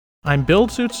I'm Bill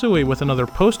Tsutsui with another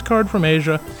postcard from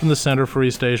Asia from the Center for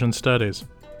East Asian Studies.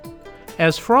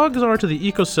 As frogs are to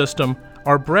the ecosystem,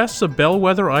 are breasts a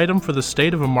bellwether item for the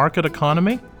state of a market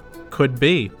economy? Could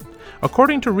be.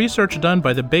 According to research done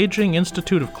by the Beijing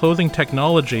Institute of Clothing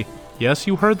Technology, yes,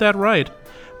 you heard that right,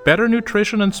 better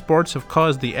nutrition and sports have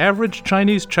caused the average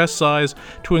Chinese chest size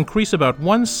to increase about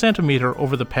 1 centimeter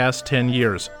over the past 10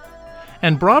 years.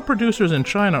 And bra producers in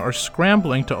China are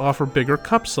scrambling to offer bigger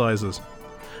cup sizes.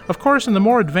 Of course, in the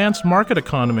more advanced market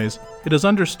economies, it is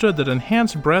understood that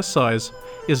enhanced breast size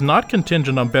is not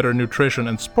contingent on better nutrition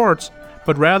and sports,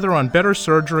 but rather on better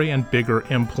surgery and bigger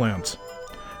implants.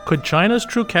 Could China's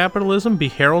true capitalism be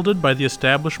heralded by the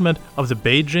establishment of the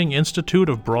Beijing Institute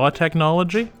of Bra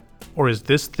Technology? Or is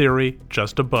this theory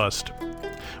just a bust?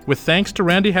 With thanks to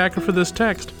Randi Hacker for this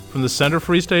text, from the Center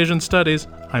for East Asian Studies,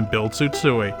 I'm Bill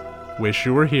Tsutsui. Wish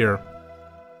you were here.